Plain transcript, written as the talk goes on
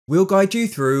we'll guide you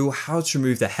through how to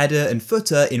remove the header and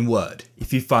footer in Word.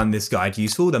 If you find this guide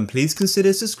useful, then please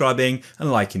consider subscribing and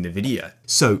liking the video.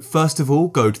 So first of all,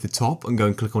 go to the top and go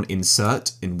and click on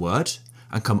Insert in Word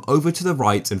and come over to the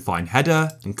right and find Header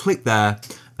and click there.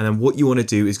 And then what you want to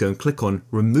do is go and click on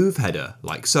Remove Header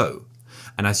like so.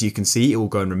 And as you can see, it will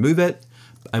go and remove it.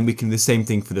 And we can do the same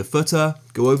thing for the footer.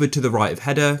 Go over to the right of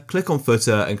header, click on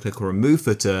footer and click on remove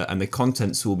footer, and the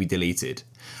contents will be deleted.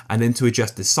 And then to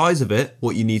adjust the size of it,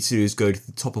 what you need to do is go to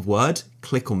the top of Word,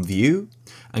 click on view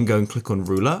and go and click on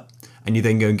ruler. And you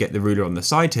then go and get the ruler on the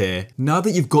side here. Now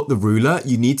that you've got the ruler,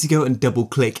 you need to go and double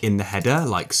click in the header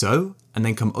like so, and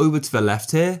then come over to the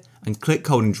left here and click,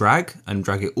 hold and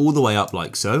drag it all the way up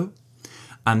like so.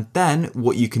 And then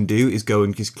what you can do is go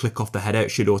and just click off the header, it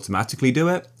should automatically do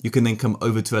it. You can then come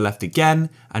over to the left again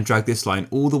and drag this line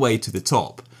all the way to the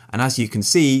top. And as you can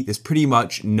see, there's pretty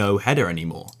much no header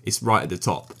anymore. It's right at the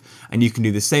top. And you can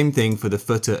do the same thing for the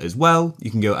footer as well. You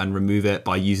can go and remove it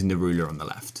by using the ruler on the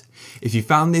left. If you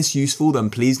found this useful, then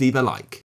please leave a like.